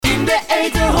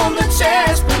ether 106.8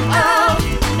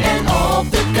 en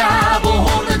op de kabel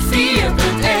 104.1.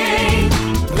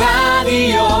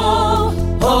 Radio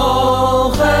Hogeveen.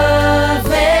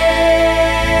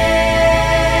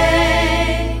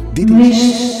 Dit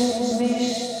is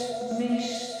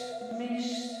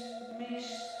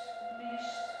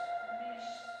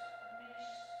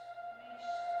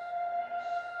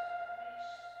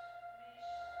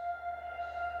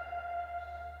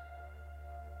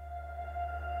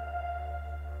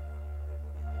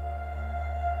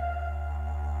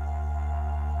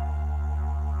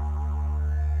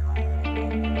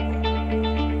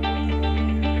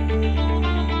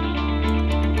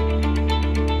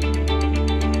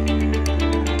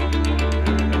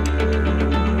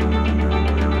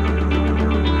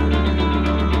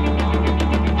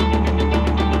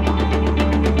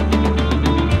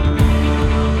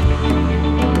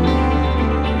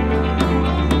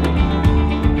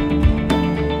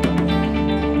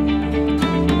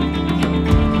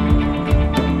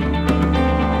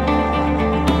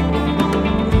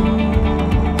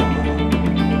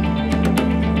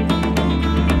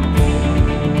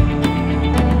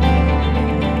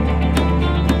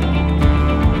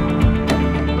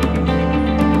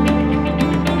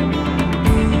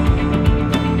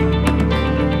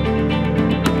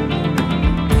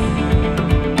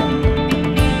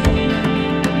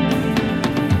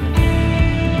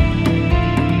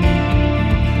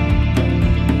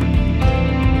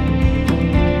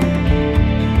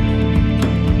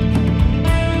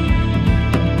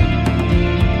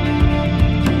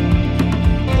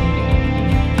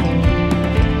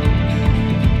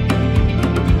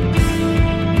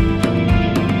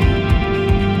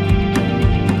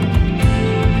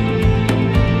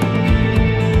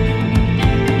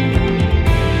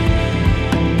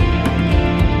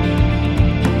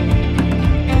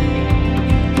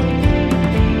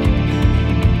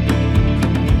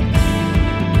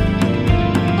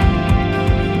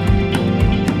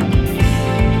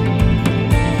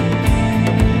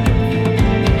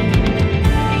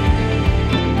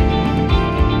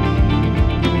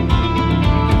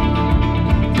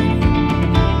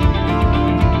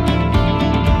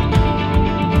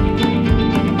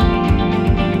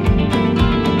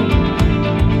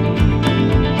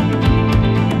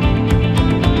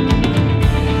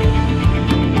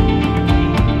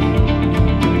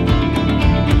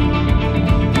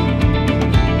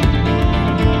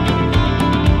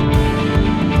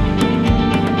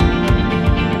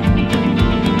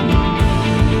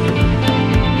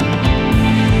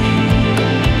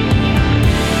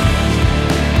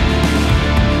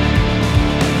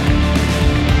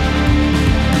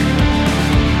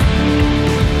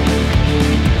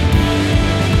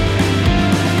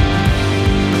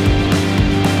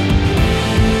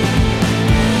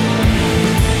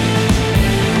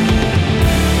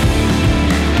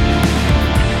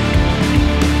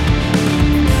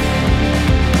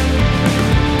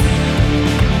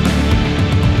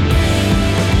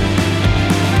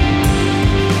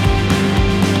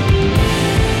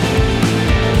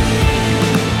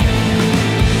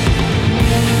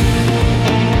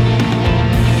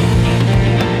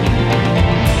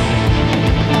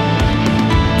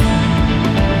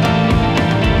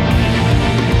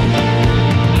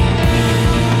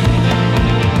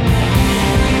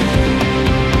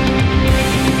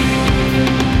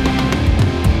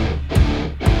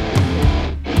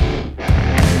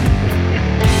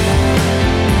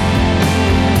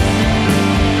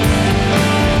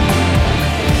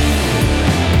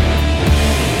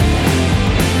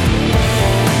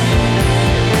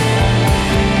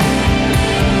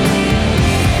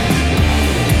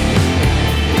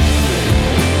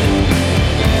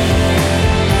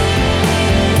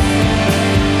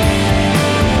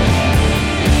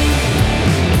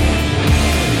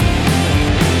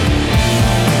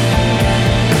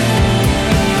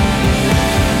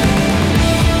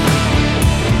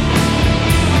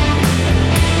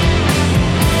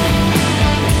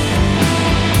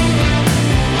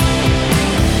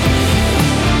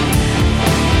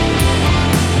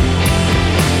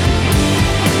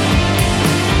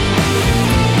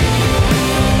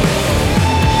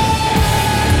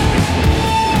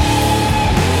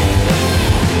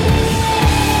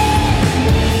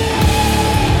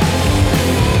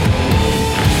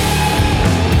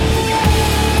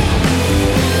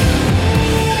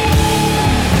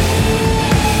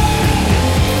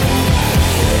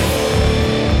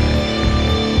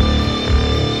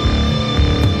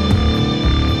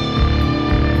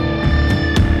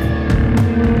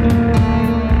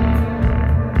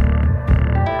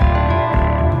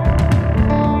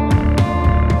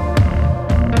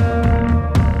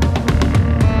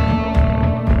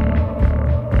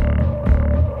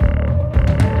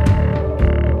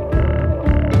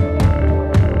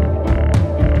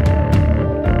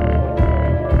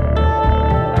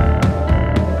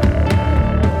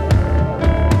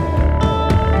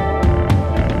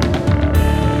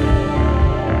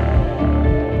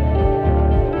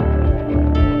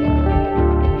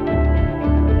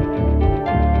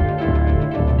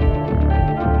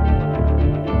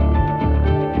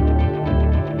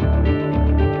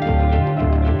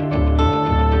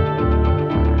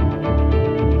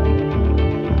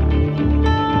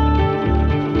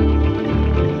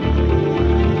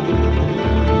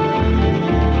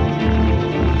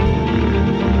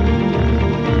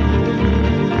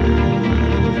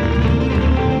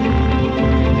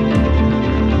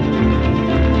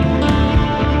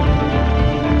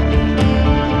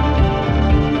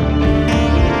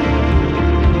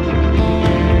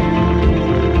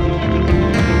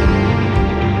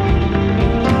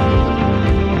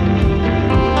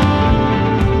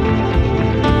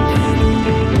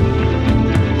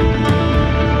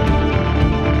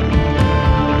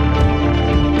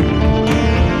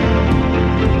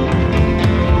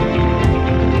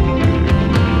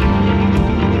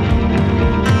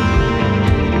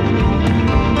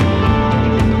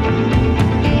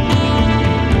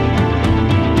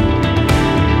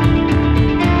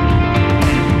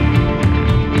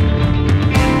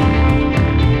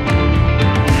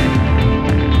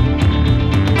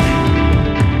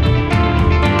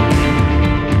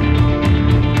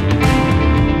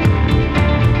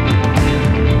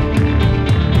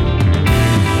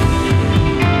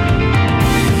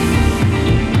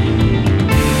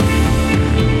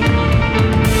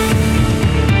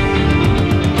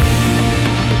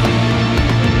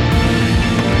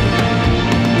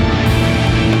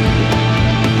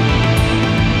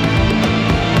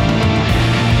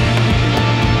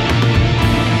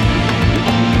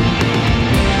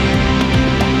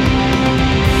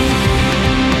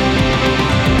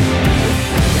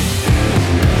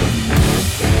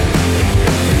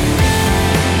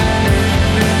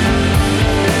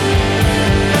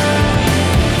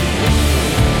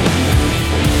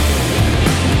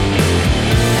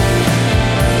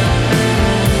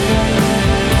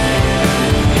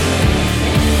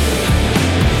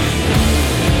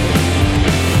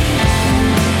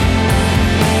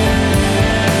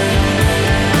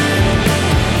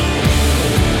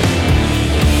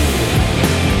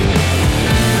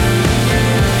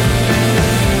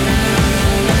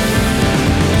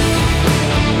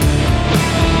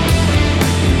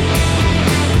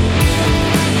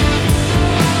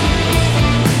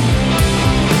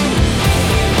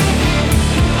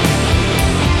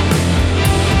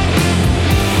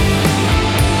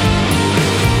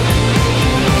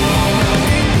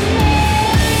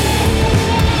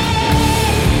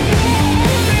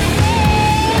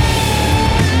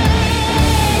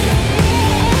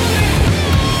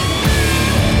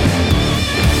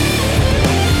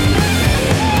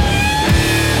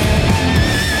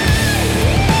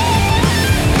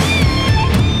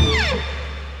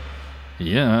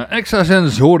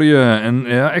Exxasens hoor je. En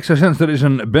ja, Exxasens, dat is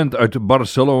een band uit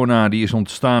Barcelona. Die is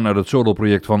ontstaan uit het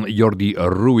soloproject van Jordi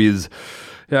Ruiz.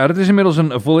 Ja, dat is inmiddels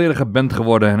een volledige band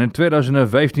geworden. En in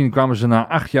 2015 kwamen ze na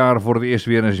 8 jaar voor het eerst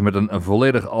weer eens met een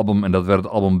volledig album. En dat werd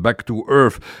het album Back to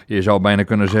Earth. Je zou bijna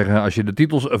kunnen zeggen, als je de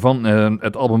titels van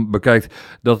het album bekijkt,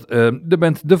 dat de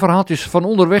band de verhaaltjes van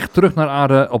onderweg terug naar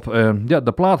aarde op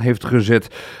de plaat heeft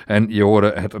gezet. En je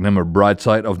hoorde het nummer Bright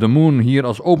Side of the Moon hier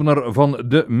als opener van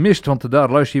De Mist. Want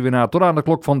daar luister je weer naar tot aan de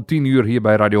klok van 10 uur hier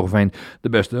bij Radio Geveen. De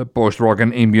beste post-rock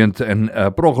en ambient en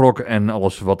progrock en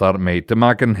alles wat daarmee te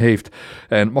maken heeft.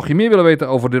 En mocht je meer willen weten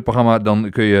over dit programma, dan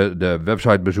kun je de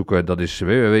website bezoeken. Dat is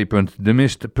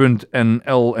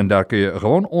www.demist.nl en daar kun je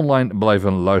gewoon online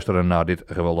blijven luisteren naar dit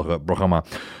geweldige programma.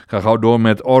 Ik ga gauw door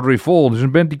met Audrey Fall. Het is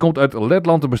een band die komt uit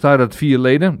Letland en bestaat uit 4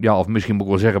 leden. Ja, of misschien moet ik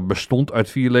wel zeggen bestond uit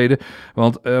 4 leden.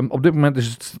 Want op dit moment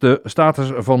is de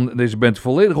status van deze band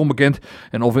volledig onbekend.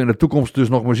 En of we in de toekomst dus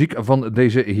nog muziek van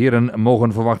deze heren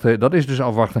mogen verwachten, dat is dus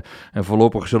afwachten. En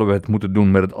voorlopig zullen we het moeten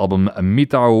doen met het album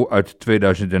Meadowlake uit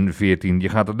 2014. Je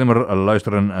gaat het nummer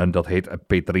luisteren en dat heet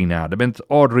Petrina. De band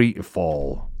Audrey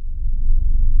Fall.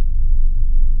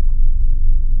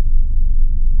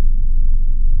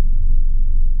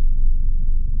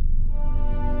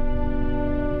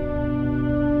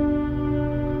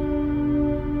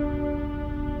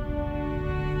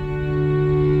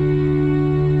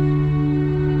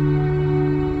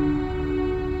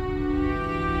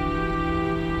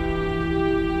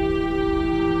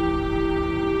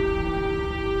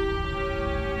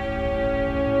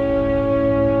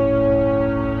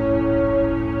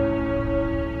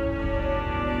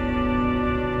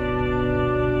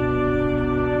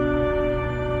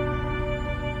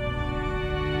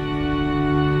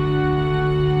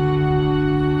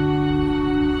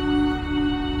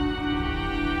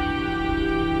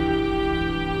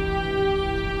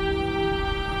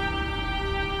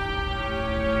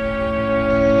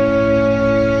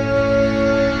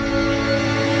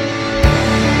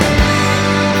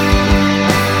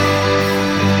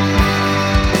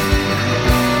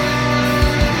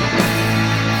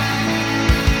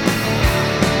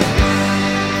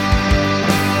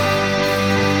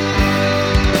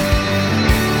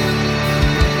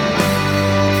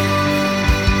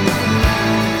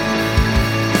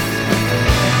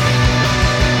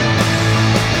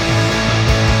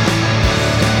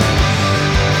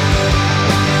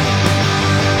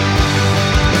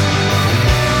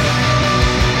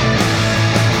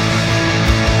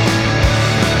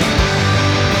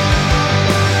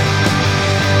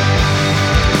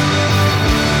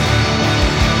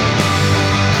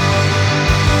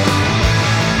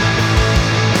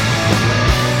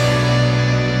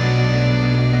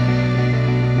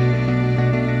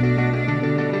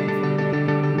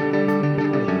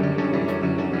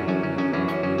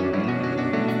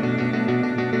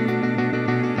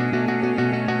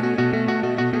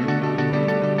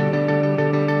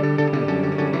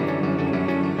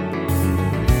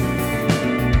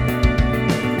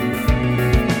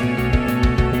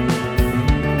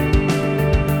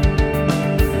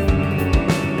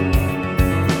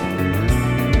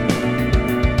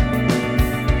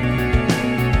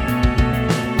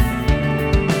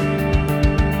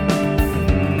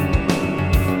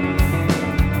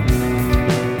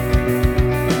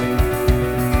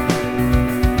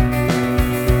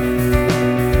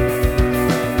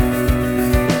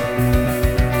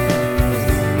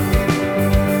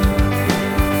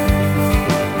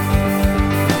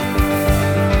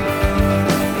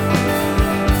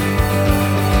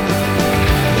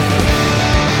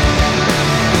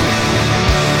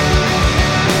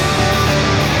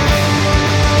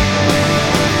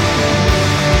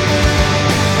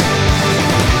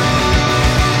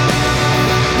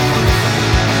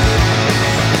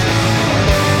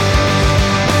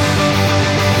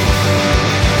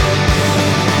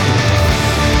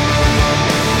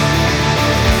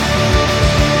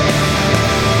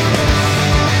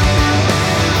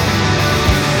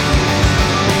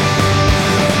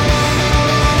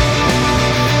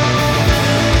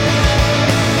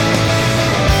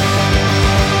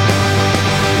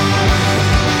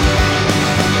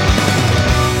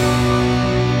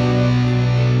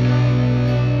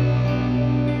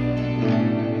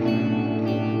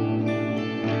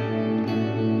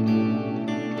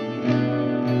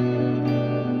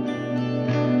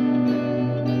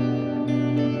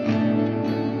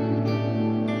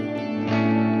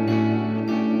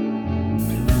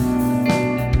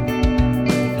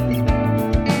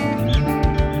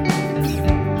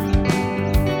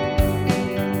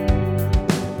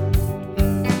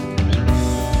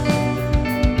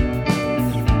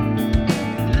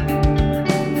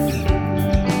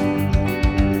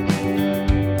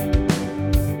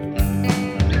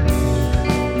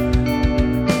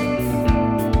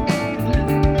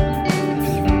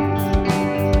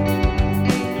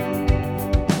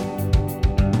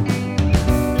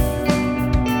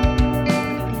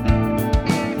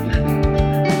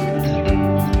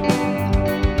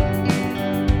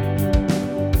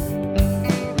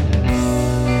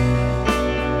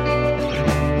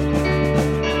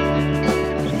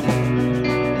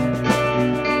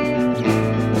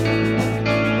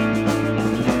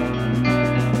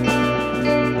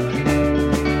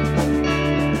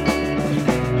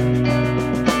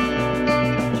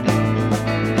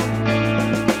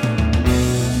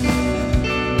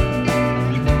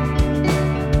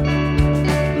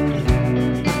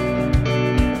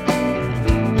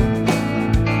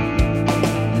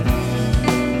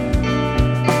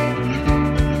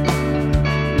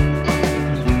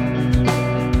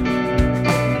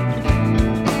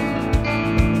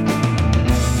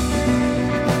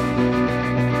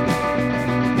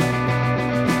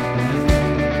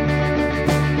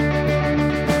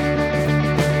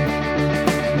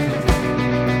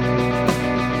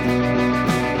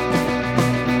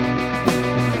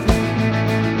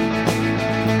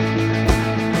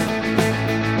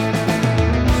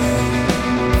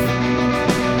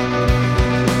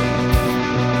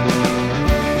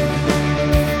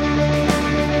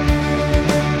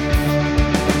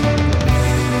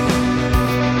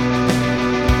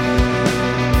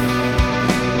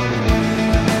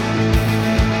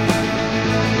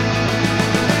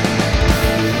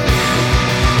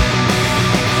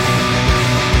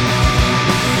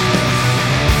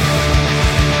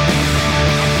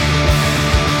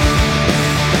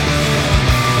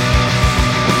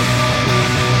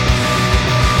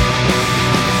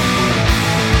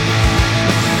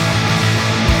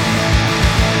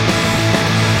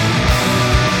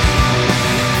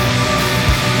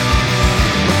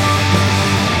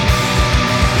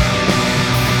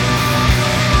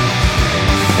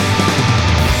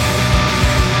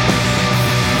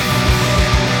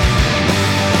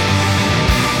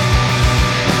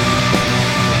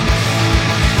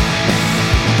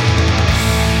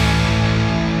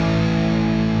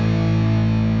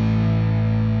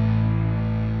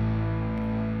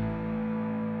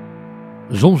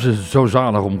 Soms is het zo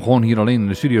zalig om gewoon hier alleen in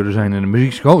de studio te zijn en de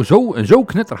muziek gewoon zo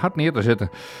knetterhard neer te zetten.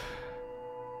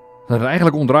 Dat het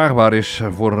eigenlijk ondraagbaar is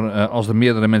voor als er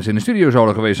meerdere mensen in de studio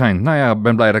zouden geweest zijn. Nou ja, ik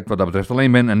ben blij dat ik wat dat betreft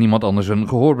alleen ben en niemand anders een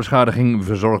gehoorbeschadiging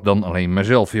verzorgt dan alleen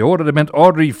mezelf. Je hoorde de band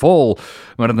Audrey Fall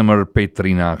met het nummer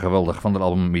Petrina, geweldig, van het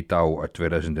album Meadowlake uit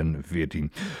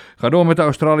 2014. Ga door met het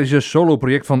Australische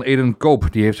solo-project van Aidan Cope.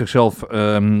 Die heeft zichzelf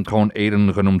gewoon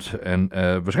Aidan genoemd en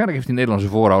waarschijnlijk heeft hij Nederlandse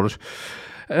voorouders.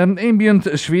 Ambient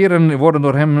sferen worden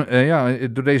door hem,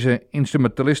 door deze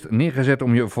instrumentalist neergezet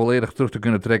om je volledig terug te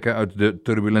kunnen trekken uit de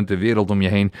turbulente wereld om je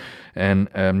heen. En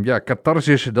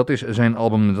Catharsis, dat is zijn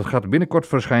album, dat gaat binnenkort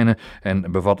verschijnen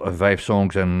en bevat 5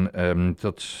 songs en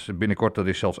dat is binnenkort, dat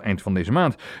is zelfs eind van deze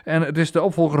maand. En het is de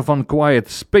opvolger van Quiet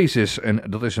Spaces en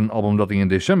dat is een album dat hij in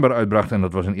december uitbracht en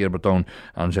dat was een eerbetoon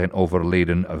aan zijn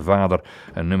overleden vader.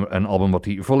 Een album wat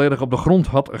hij volledig op de grond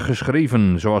had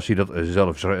geschreven, zoals hij dat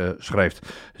zelf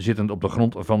schrijft. Zittend op de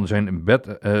grond van zijn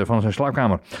bed, van zijn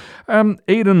slaapkamer.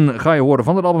 Aidan ga je horen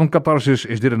van het album Catharsis,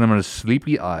 is dit het nummer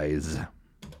Sleepy Eyes.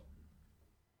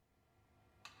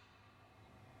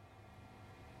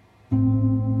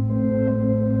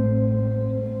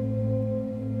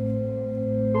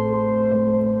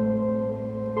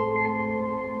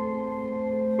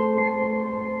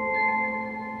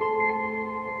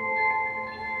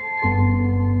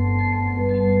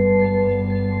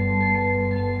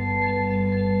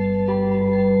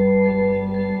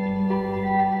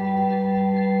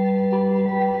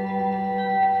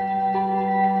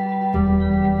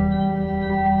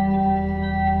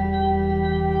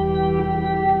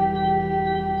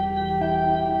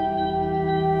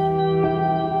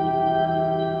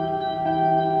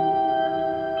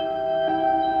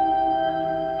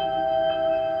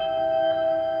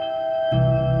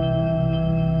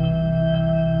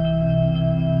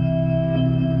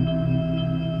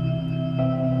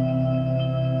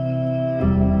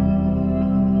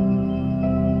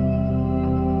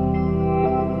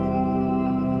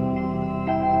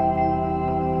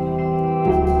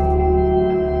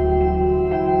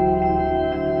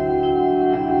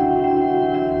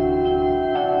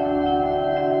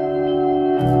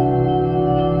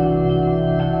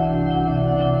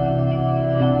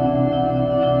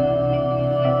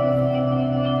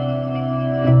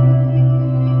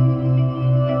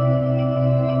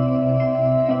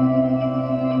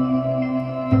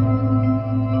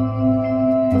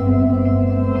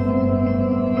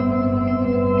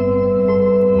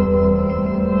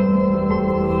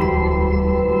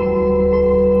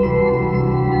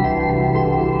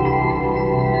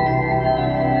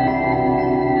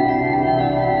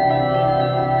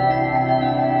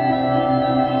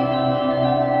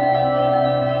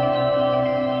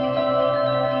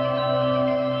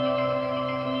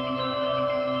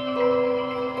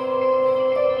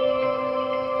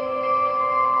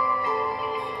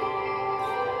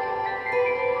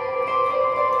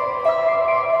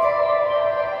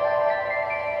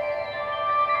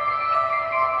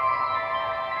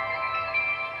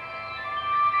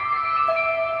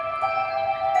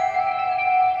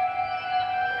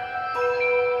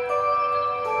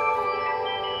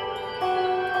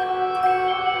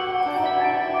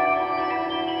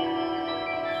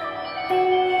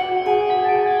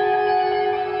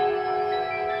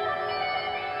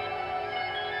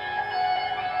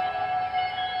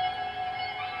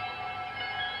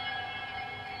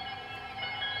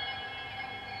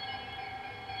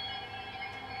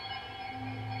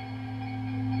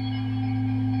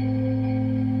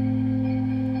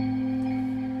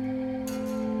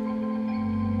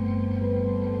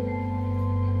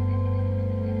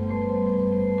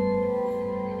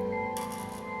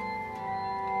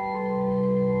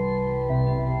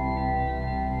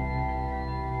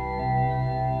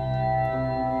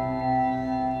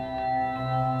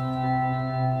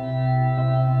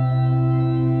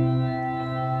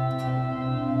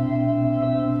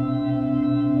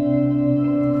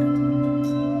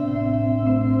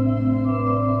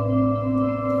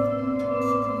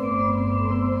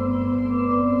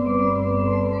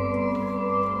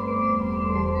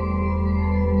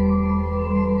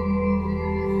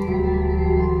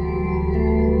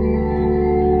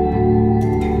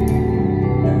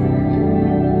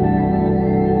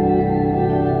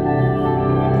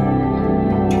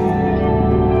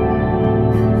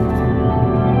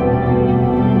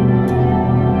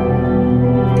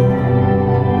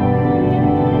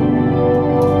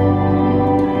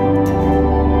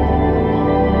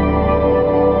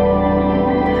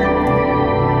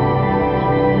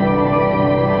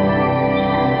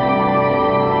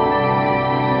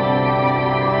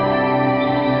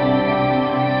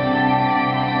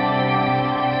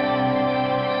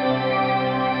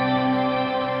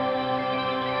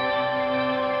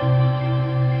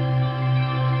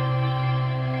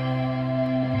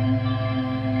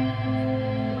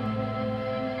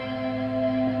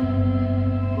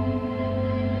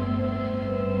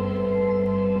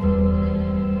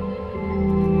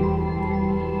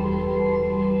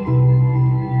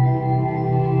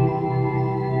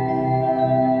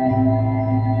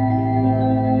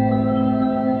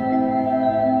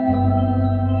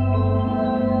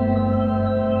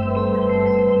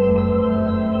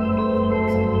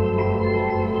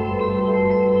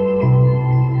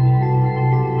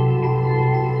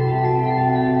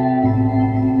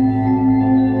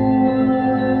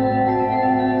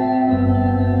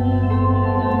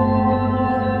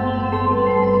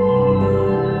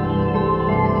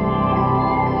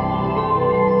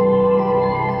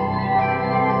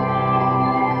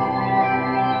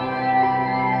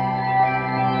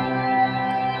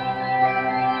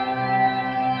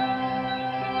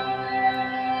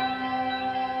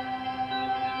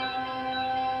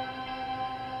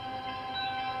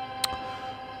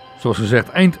 Zoals gezegd,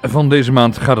 eind van deze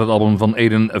maand gaat het album van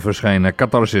Aidan verschijnen,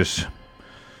 Catharsis.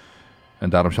 En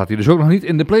daarom staat hij dus ook nog niet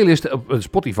in de playlist op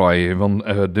Spotify van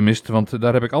The Mist. Want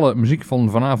daar heb ik alle muziek van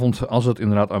vanavond, als het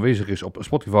inderdaad aanwezig is, op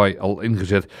Spotify al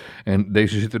ingezet. En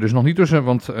deze zit er dus nog niet tussen,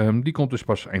 want die komt dus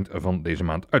pas eind van deze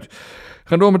maand uit.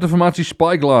 We gaan door met de formatie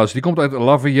Spyglass. Die komt uit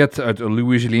Lafayette, uit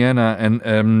Louisiana.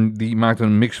 En die maakt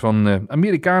een mix van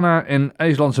Americana en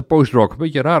IJslandse postrock.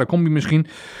 Beetje een rare combi misschien.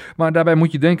 Maar daarbij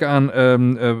moet je denken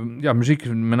aan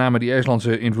muziek, met name die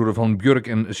IJslandse invloeden van Björk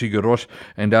en Sigur Rós.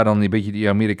 En daar dan een beetje die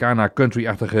Americana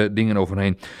country-achtige dingen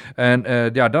overheen. En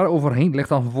daar overheen legt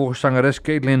dan vervolgens zangeres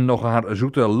Caitlin nog haar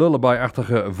zoete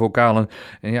lullaby-achtige vocalen.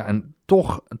 En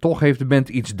toch heeft de band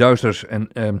iets duisters. En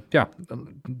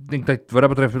ik denk dat ik wat dat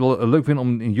betreft wel leuk vind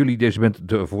om in jullie deze band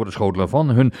voor te schotelen. Van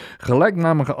hun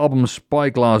gelijknamige album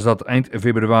Spyglass dat eind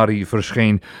februari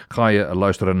verscheen, ga je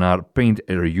luisteren naar Paint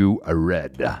You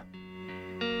Red.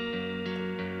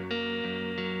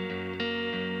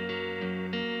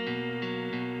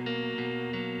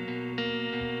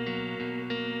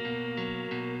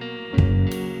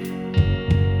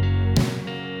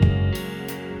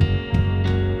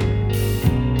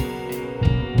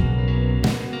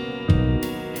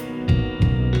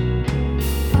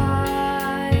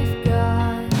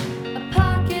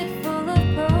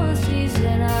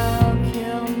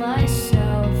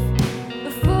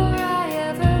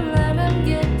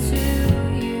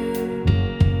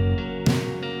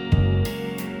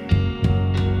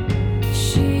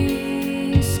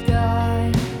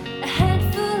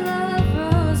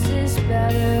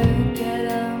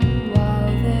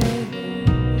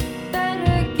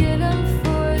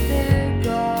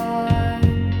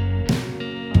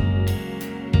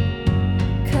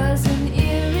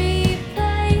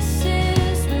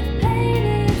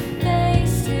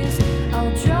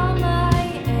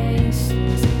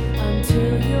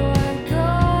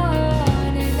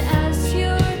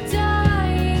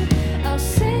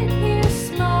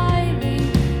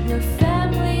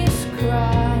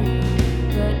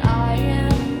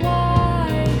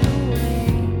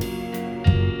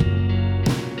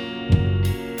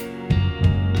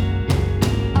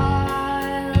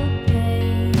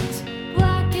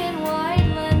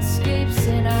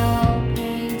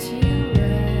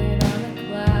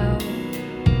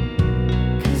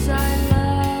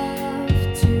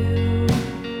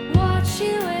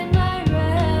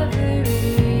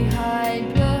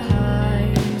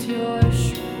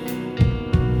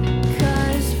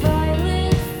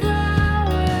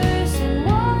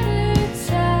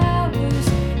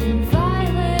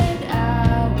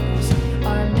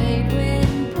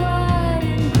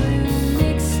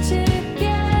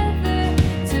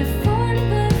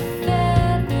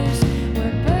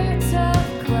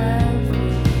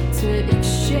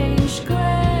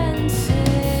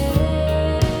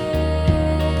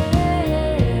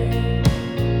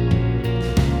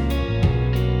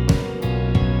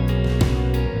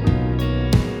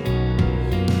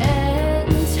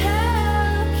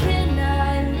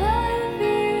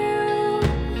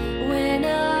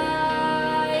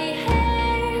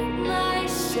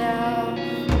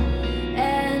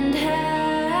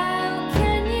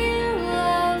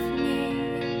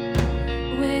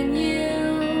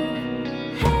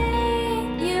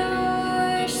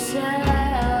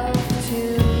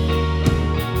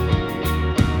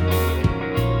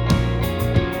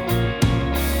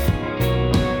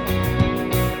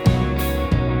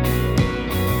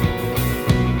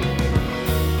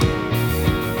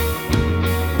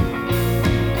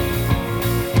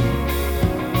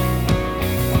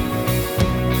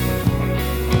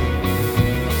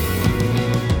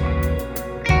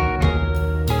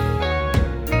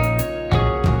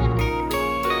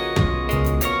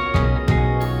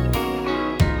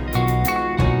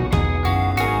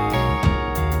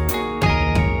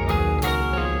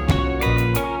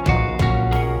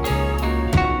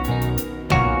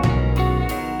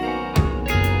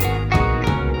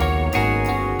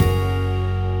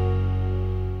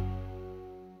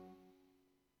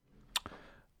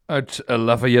 Uit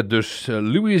Lafayette dus,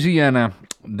 Louisiana,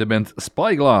 de band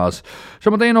Spyglass.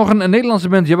 Zometeen nog een Nederlandse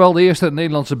band, jawel, de eerste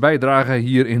Nederlandse bijdrage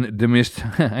hier in De Mist.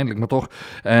 Eindelijk maar toch.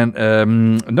 En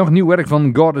nog nieuw werk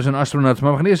van God Is An Astronaut.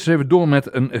 Maar we gaan eerst eens even door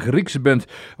met een Griekse band.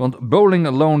 Want Bowling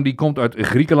Alone die komt uit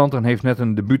Griekenland en heeft net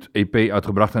een debuut-EP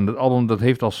uitgebracht. En dat album dat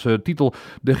heeft als titel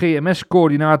de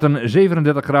GMS-coördinaten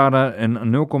 37 graden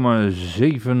en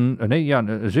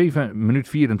 7 minuut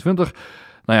 24.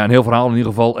 Nou ja, een heel verhaal in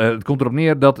ieder geval. Het komt erop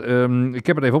neer dat, ik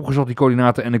heb het even opgezocht, die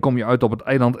coördinaten, en dan kom je uit op het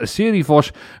eiland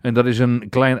Serifos. En dat is een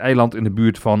klein eiland in de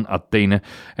buurt van Athene.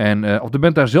 En of de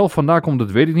band daar zelf vandaan komt,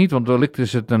 dat weet ik niet, want wellicht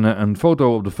is het een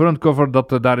foto op de frontcover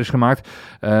dat daar is gemaakt.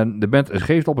 De band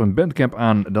geeft op een bandcamp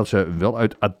aan dat ze wel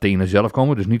uit Athene zelf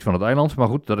komen, dus niet van het eiland, maar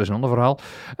goed, dat is een ander verhaal.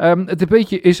 Het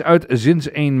EP'tje is uit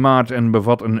sinds 1 maart en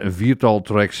bevat een 4-tal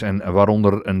tracks en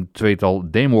waaronder een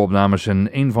 2-tal demo-opnames en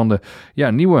een van de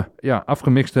nieuwe,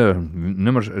 afgemixte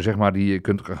nummers, zeg maar, die je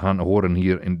kunt gaan horen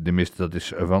hier in de mist. Dat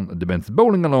is van de band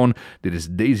Bowling Alone. Dit is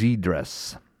Daisy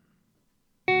Dress.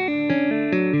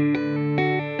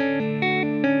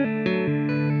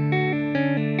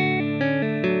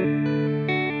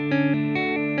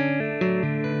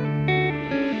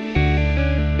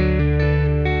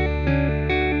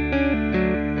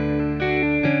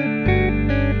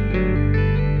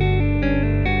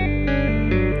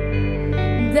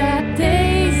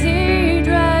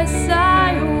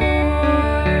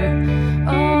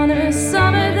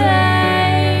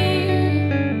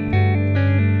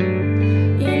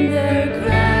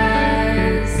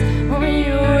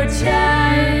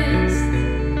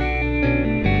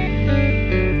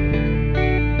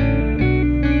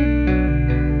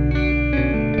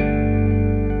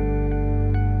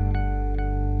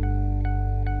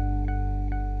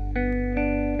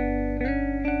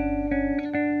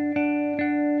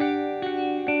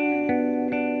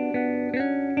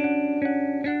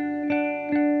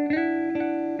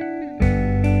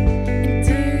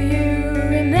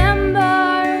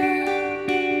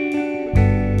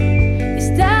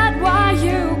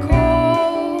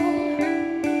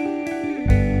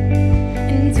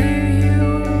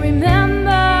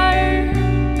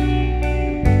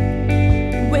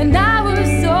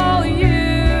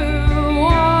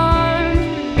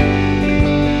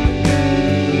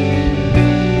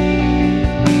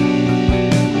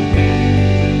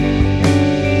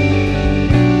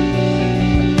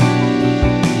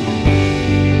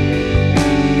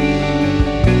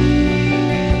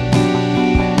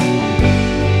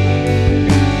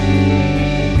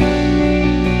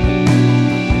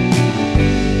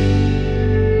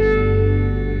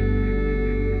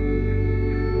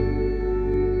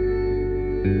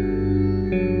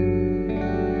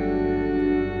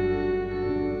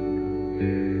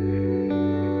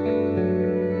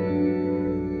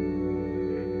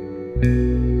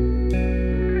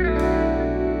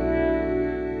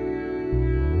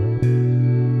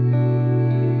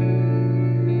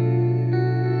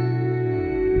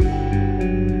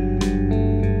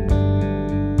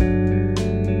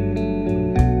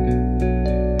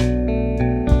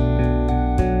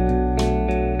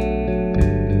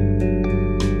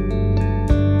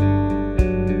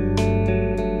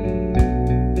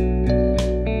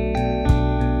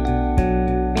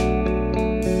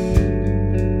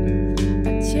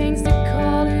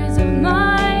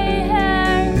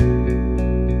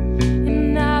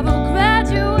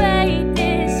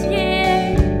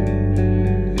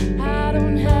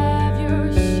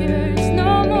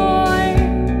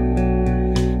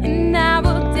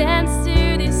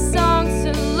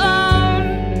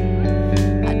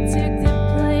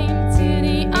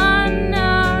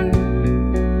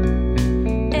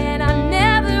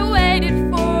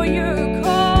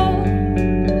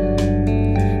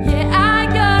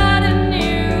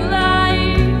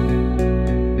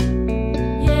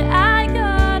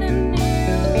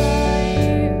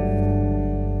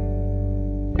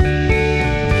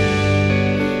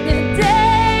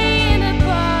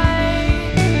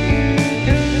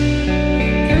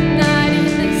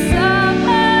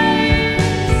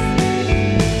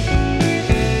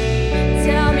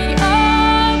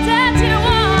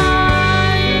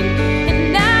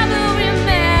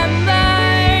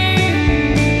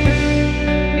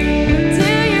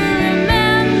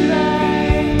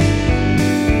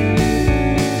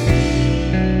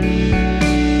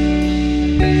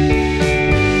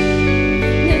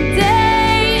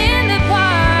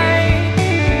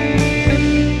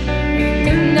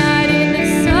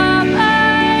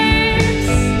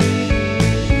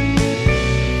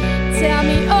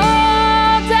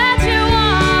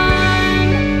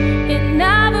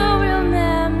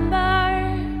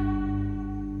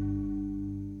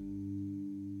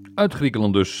 Uit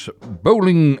Griekenland dus,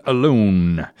 Bowling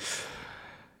Alone.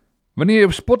 Wanneer je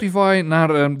op Spotify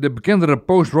naar de bekendere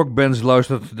post-rock bands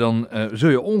luistert, dan zul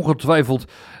je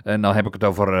ongetwijfeld, nou heb ik het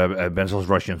over bands als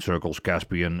Russian Circles,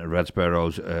 Caspian, Red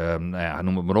Sparrows, nou ja,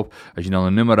 noem het maar op. Als je dan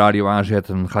een nummerradio aanzet,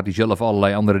 dan gaat hij zelf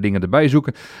allerlei andere dingen erbij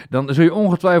zoeken. Dan zul je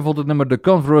ongetwijfeld het nummer The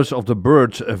Conference of the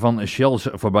Birds van Shels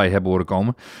voorbij hebben horen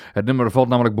komen. Het nummer valt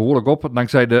namelijk behoorlijk op,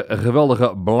 dankzij de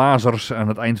geweldige blazers aan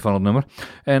het eind van het nummer.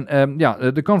 En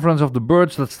ja, The Conference of the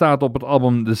Birds, dat staat op het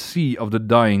album The Sea of the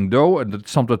Dying Doe. Dat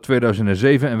stamt uit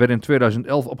 2007 en werd in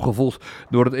 2011 opgevolgd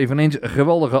door het eveneens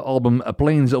geweldige album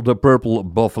Plains of the Purple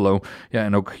Buffalo. Ja,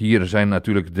 en ook hier zijn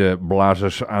natuurlijk de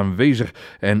blazers aanwezig.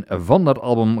 En van dat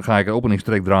album ga ik de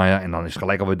openingstrek draaien en dan is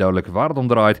gelijk alweer duidelijk waar het om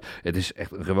draait. Het is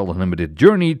echt een geweldig nummer, dit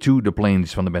Journey to the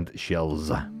Plains van de band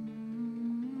Shels.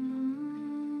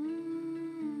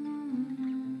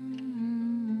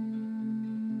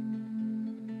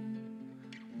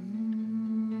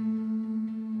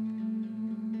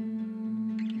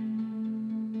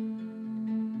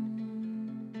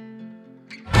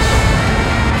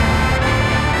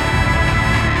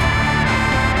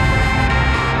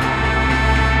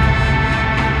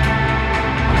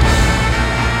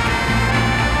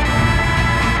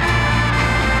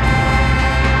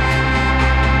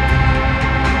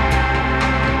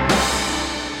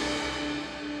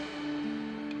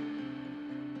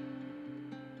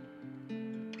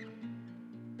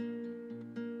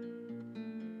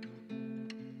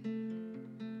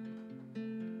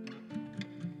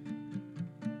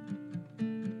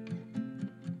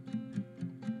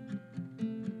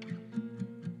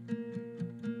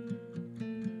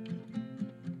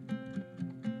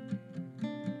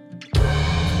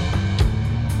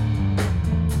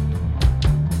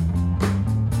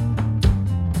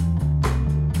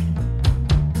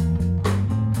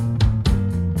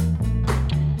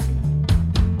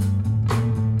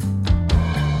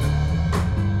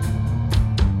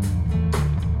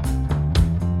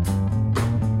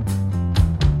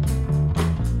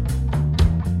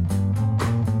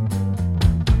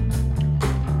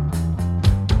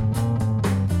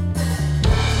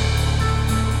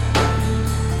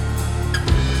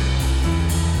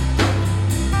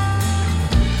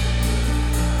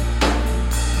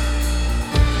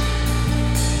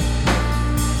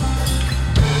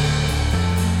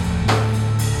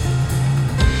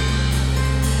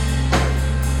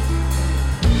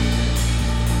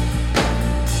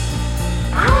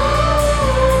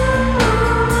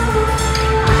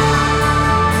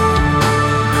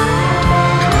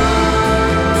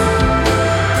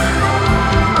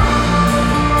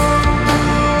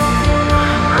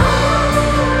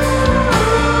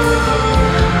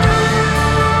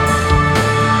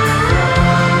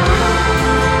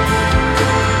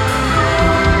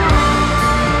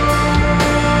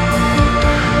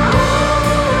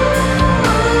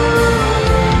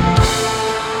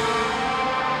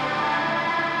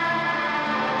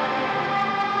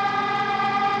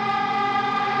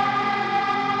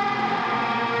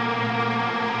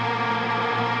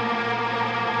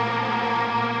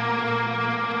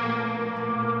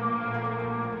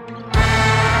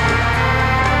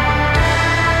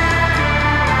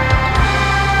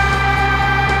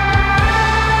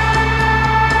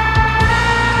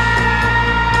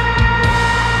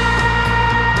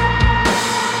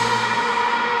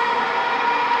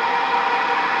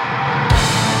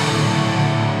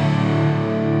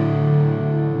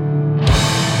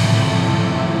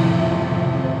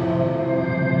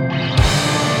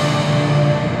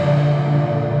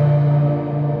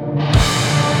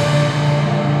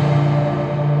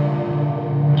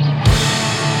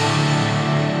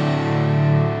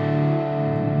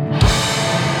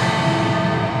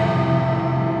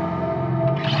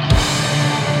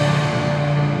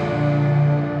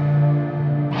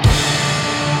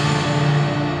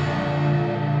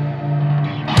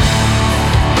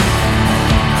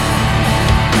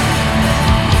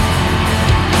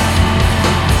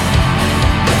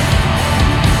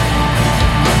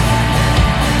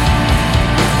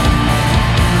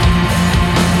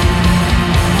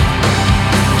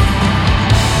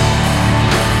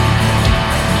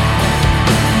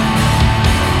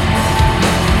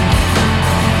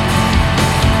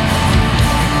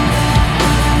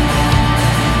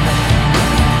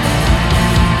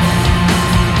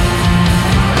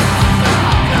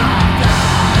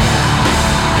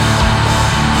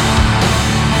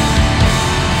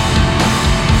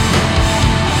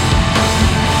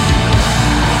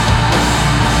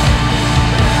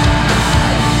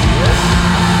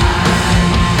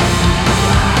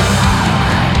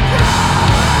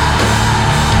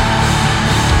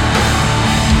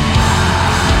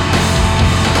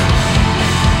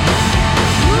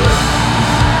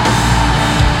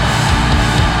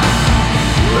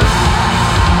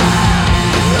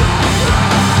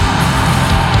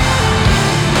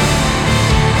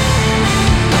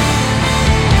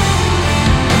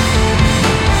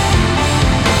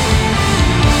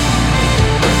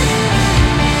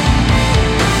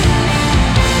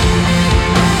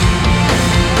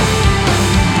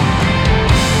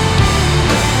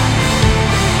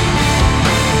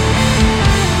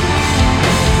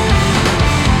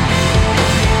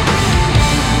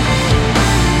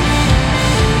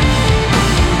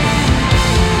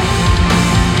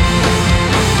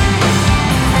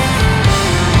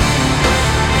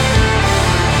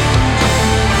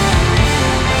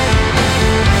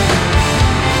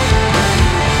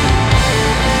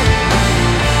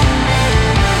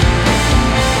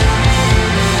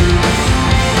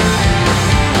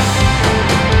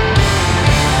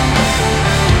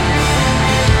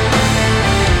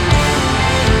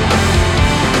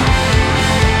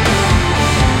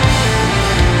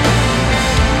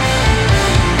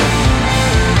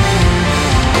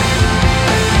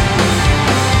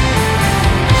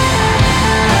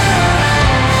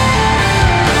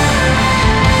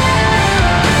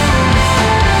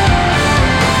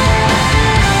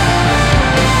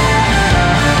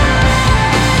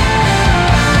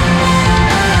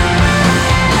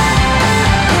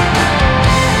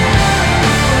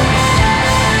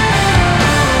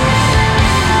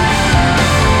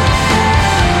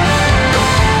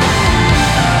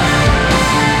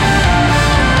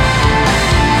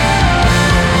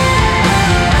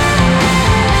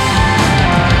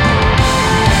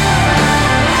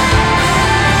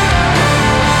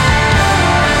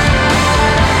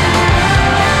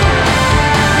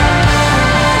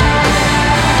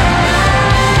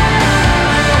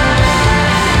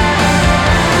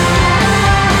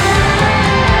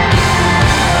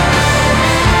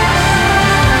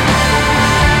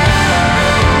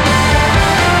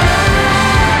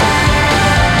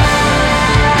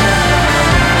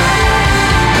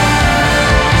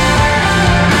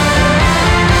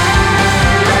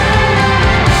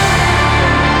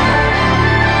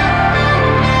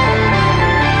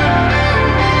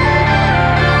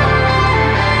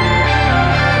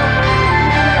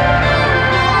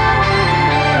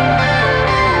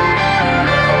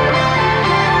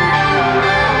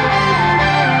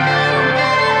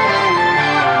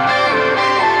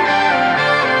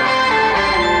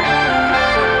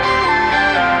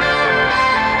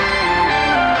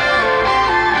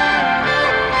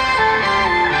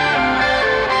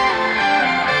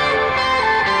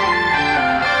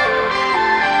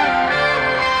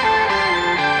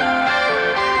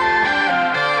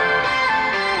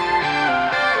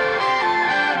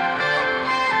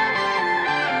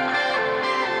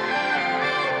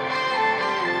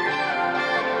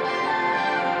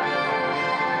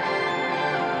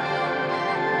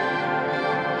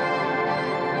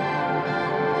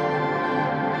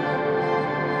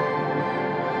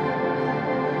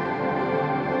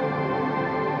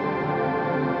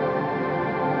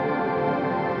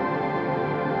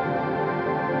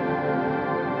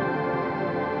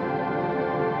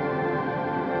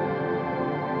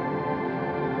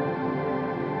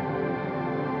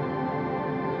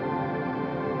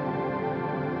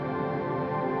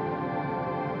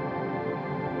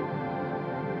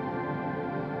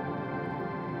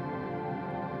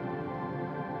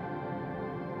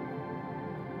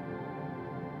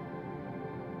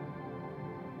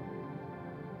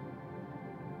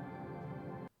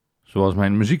 Zoals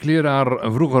mijn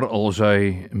muziekleraar vroeger al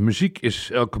zei, muziek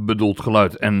is elk bedoeld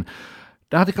geluid. En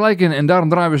daar had ik gelijk in en daarom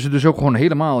draaien we ze dus ook gewoon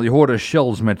helemaal. Je hoorde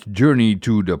Shels met Journey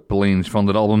to the Plains van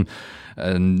het album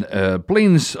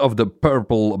Plains of the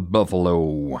Purple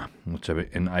Buffalo. Dat ze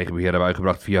hebben in eigen beheer hebben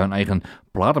uitgebracht via hun eigen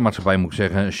platenmaatschappij, moet ik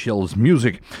zeggen, Shels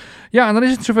Music. Ja, en dan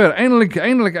is het zover. Eindelijk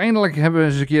hebben we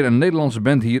eens een keer een Nederlandse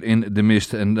band hier in de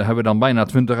mist. En daar hebben we dan bijna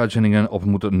 20 uitzendingen op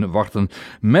moeten wachten.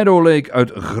 Meadowlake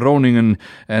uit Groningen.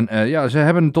 En ja, ze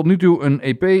hebben tot nu toe een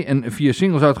EP en 4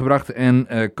 singles uitgebracht. En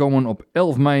komen op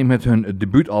 11 mei met hun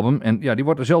debuutalbum. En ja, die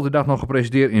wordt dezelfde dag nog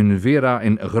gepresenteerd in Vera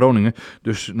in Groningen.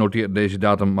 Dus noteer deze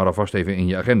datum maar alvast even in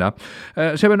je agenda.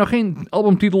 Ze hebben nog geen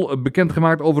albumtitel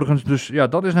bekendgemaakt overigens. Dus ja,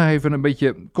 dat is nou even een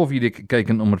beetje koffiedik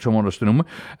kijken om het zo maar eens te noemen.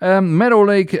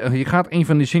 Meadowlake, je gaat een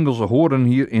van die singles horen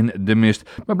hier in de mist.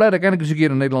 Maar blij dat ik eindelijk eens een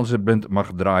keer een Nederlandse band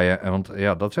mag draaien. Want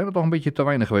ja, dat zijn er toch een beetje te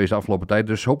weinig geweest de afgelopen tijd.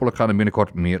 Dus hopelijk gaan er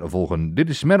binnenkort meer volgen. Dit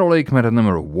is Meadowlake met het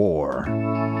nummer War.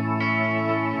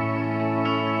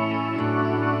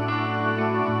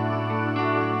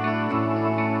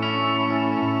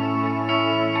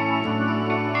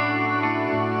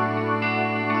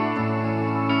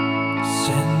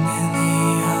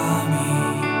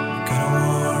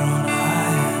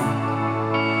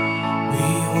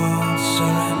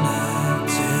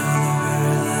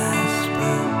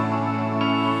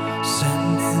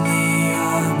 Send in the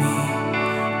army,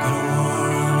 got a war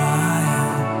on our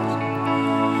hands.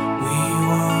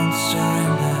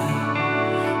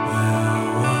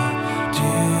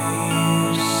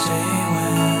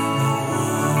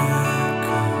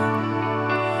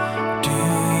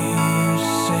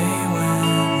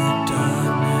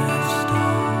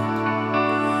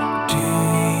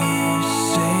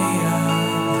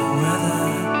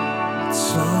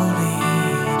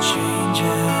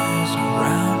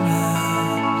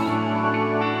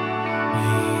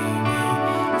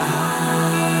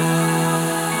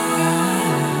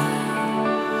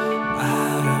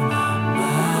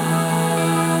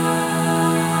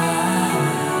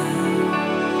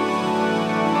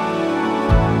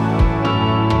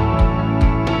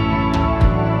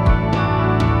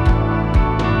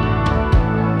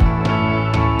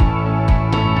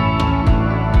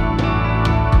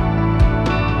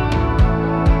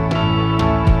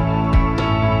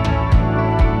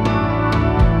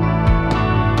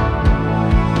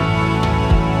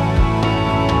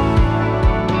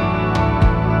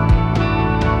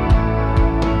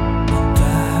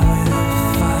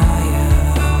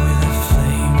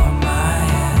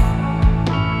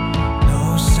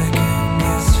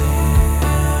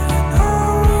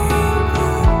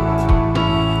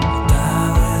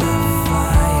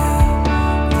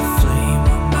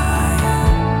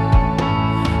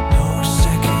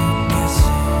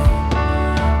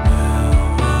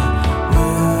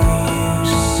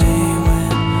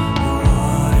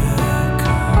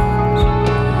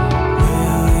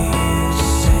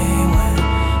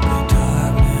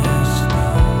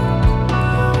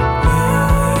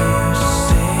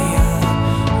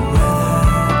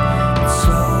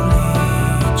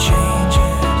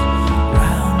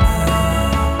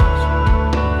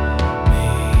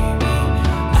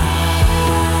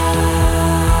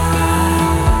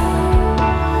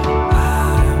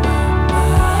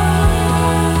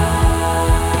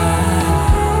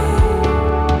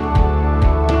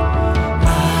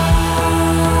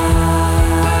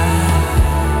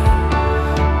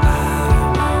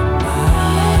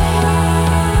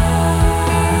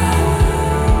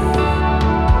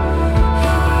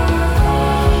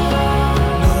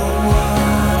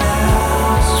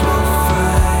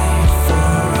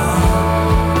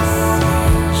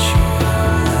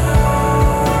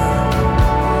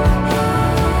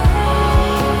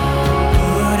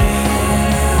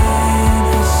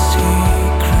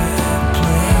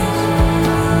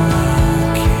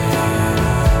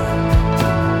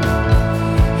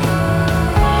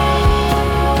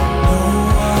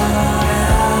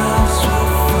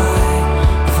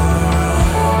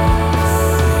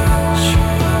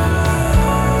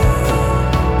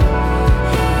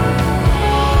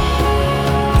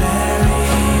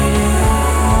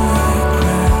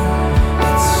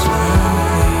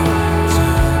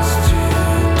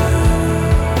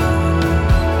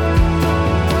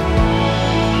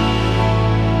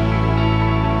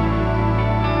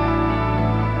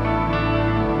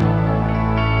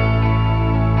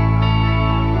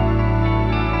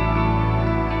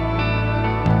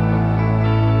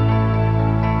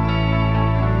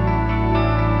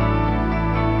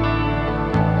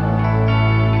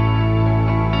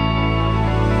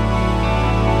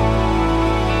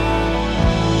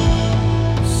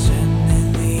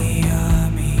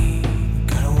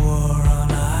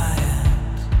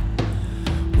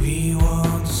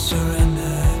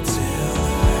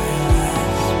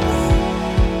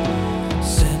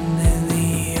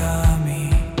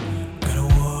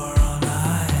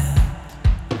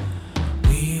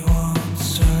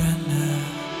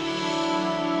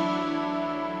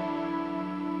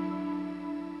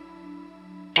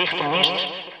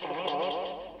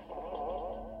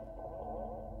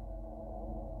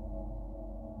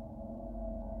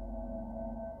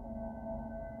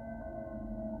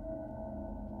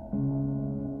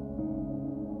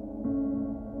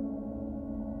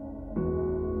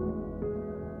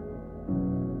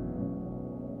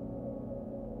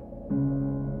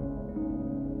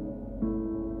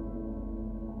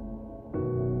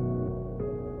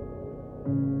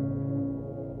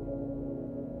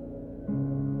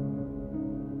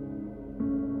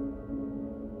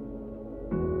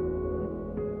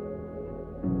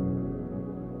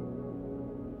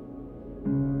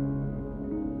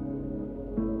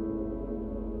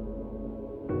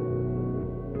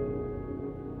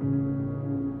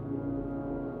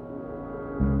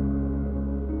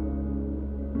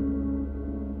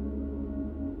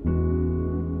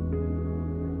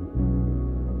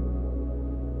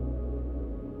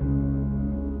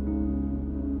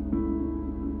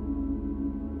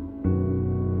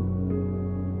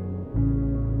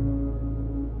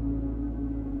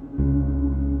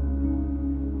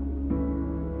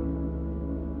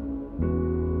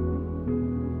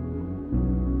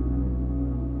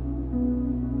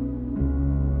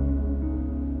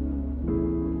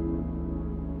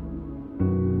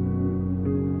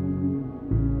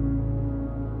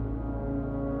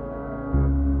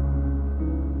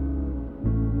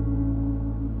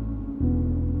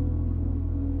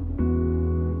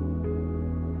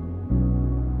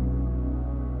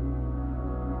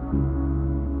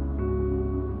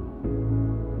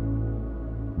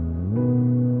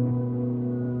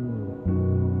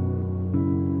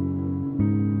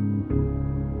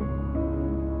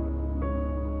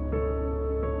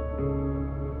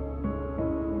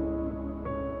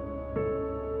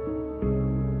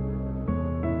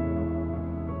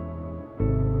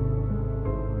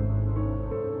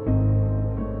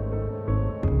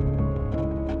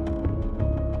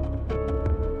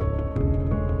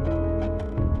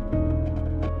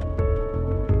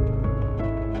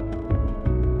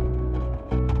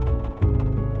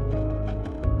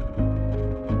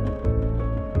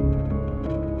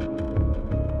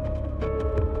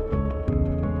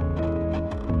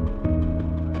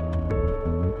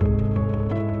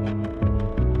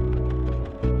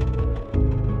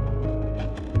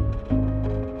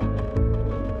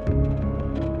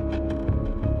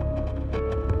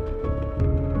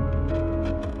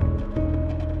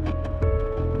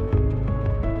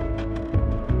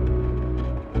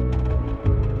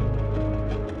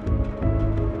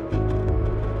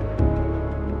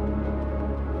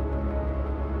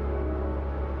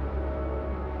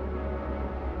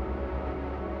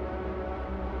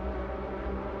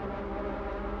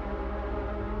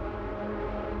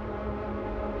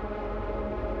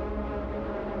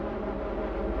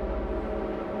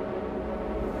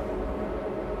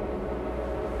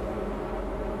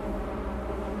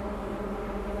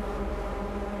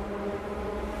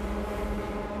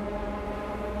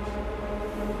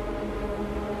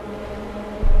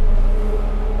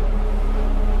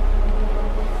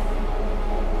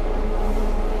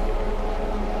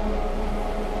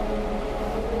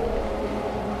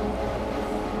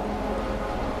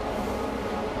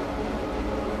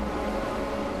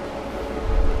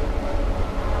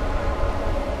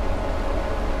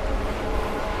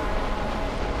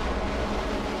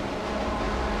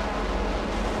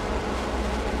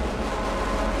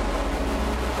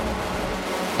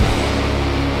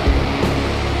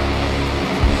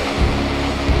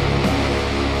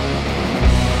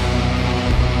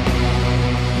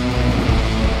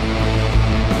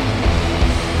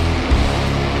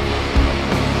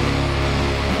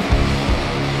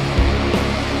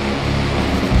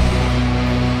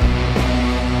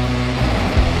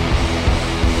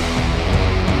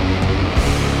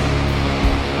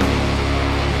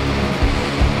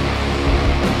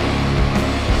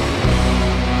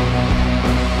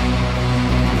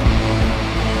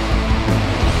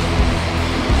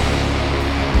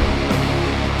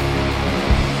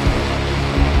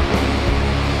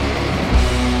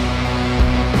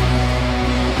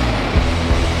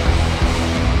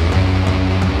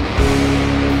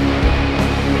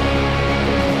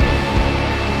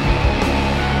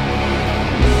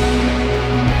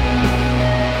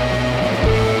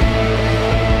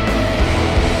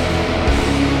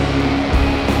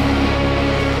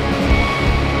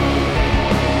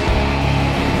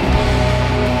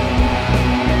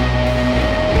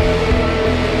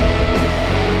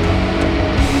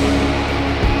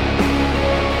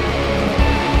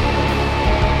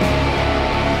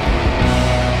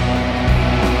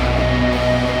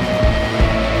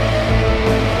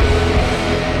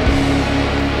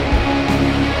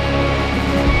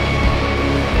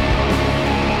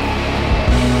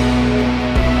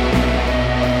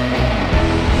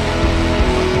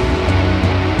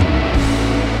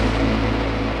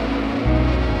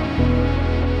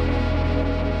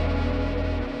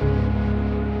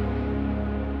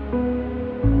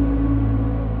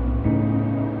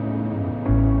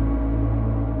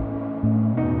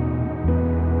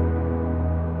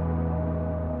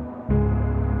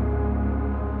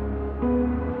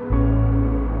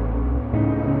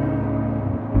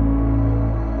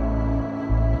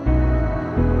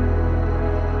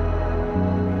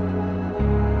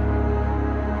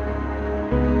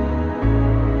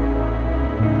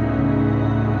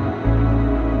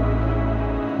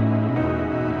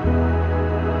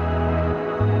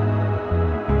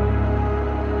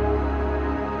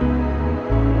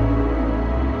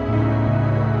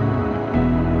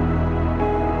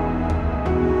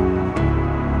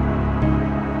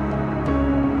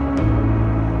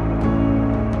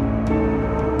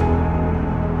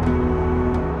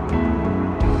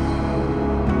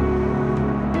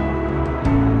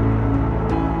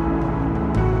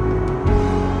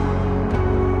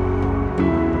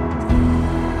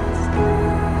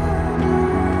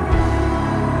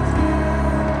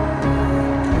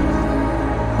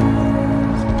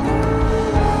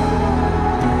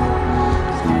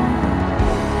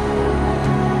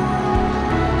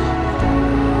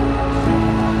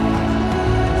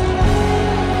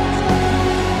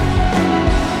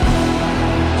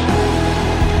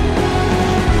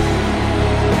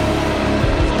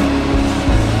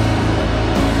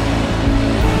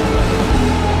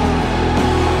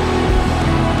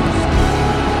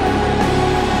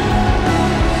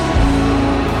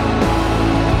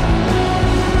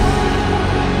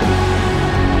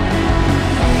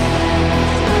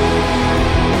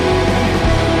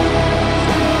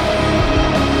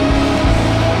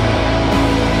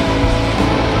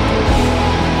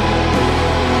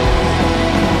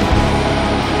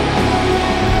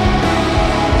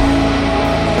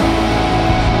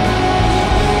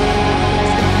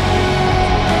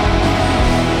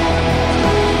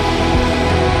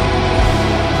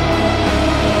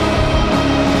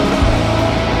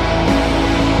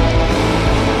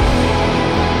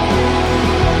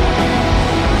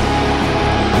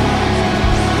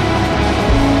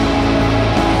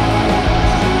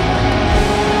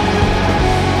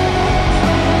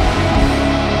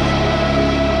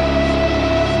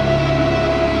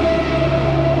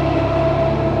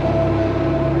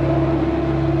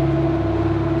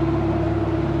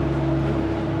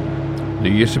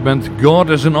 eerste band, God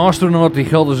Is An Astronaut, die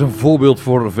geldt als een voorbeeld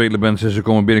voor vele bands. Ze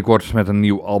komen binnenkort met een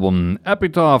nieuw album.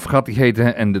 Epitaph gaat die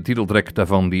heten en de titeltrack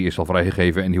daarvan die is al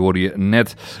vrijgegeven en die hoorde je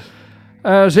net.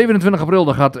 27 april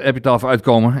dan gaat Epitaph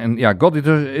uitkomen. En ja, God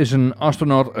Is An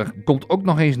Astronaut komt ook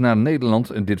nog eens naar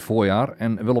Nederland in dit voorjaar.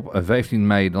 En wel op 15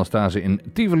 mei, dan staan ze in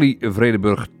Tivoli,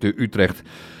 Vredenburg te Utrecht.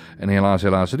 En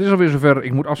helaas, het is alweer zover.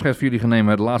 Ik moet afscheid van jullie gaan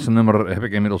nemen. Het laatste nummer heb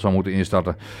ik inmiddels al moeten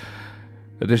instarten.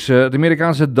 Het is de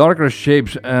Amerikaanse Darker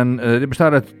Shapes en dit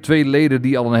bestaat uit 2 leden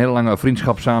die al een hele lange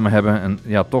vriendschap samen hebben. En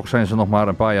ja, toch zijn ze nog maar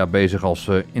een paar jaar bezig als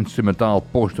instrumentaal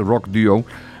post-rock duo.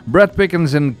 Brad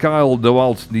Pickens en Kyle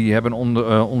DeWalt die hebben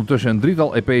ondertussen een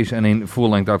 3-tal EP's en 1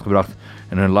 full-length uitgebracht.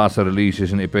 En hun laatste release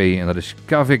is een EP en dat is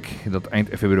Kavik, dat eind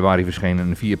februari verscheen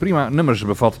en 4 prima nummers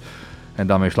bevat. En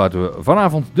daarmee sluiten we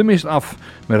vanavond de mist af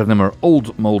met het nummer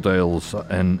Old Motels.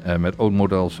 En met Old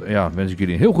Motels wens ik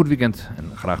jullie een heel goed weekend en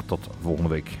graag tot volgende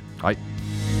week. Hoi.